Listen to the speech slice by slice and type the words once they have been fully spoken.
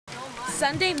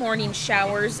Sunday morning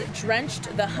showers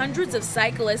drenched the hundreds of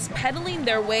cyclists pedaling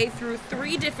their way through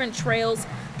 3 different trails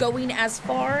going as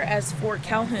far as Fort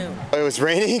Calhoun. It was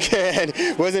raining and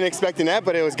wasn't expecting that,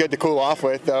 but it was good to cool off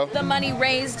with though. The money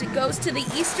raised goes to the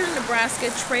Eastern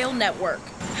Nebraska Trail Network,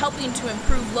 helping to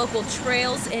improve local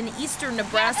trails in eastern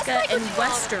Nebraska and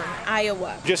western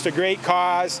Iowa. Just a great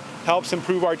cause, helps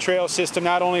improve our trail system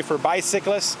not only for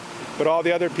bicyclists, but all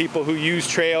the other people who use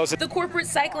trails. The Corporate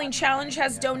Cycling Challenge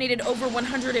has donated over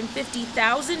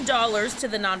 $150,000 to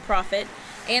the nonprofit,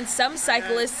 and some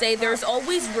cyclists say there's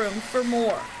always room for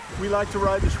more. We like to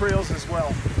ride the trails as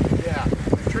well. Yeah,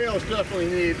 the trails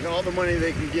definitely need all the money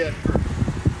they can get for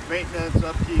maintenance,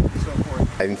 upkeep, and so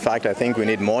forth. In fact, I think we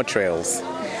need more trails.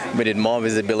 We need more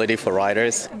visibility for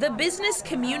riders. The business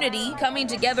community coming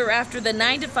together after the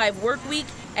 9-to-5 work week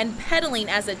and pedaling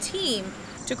as a team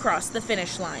to cross the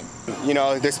finish line. You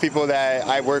know, there's people that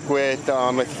I work with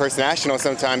First National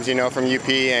sometimes, you know, from UP,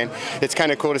 and it's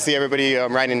kind of cool to see everybody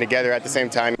riding together at the same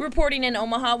time. Reporting in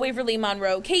Omaha, Waverly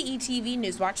Monroe, KETV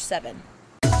Newswatch 7.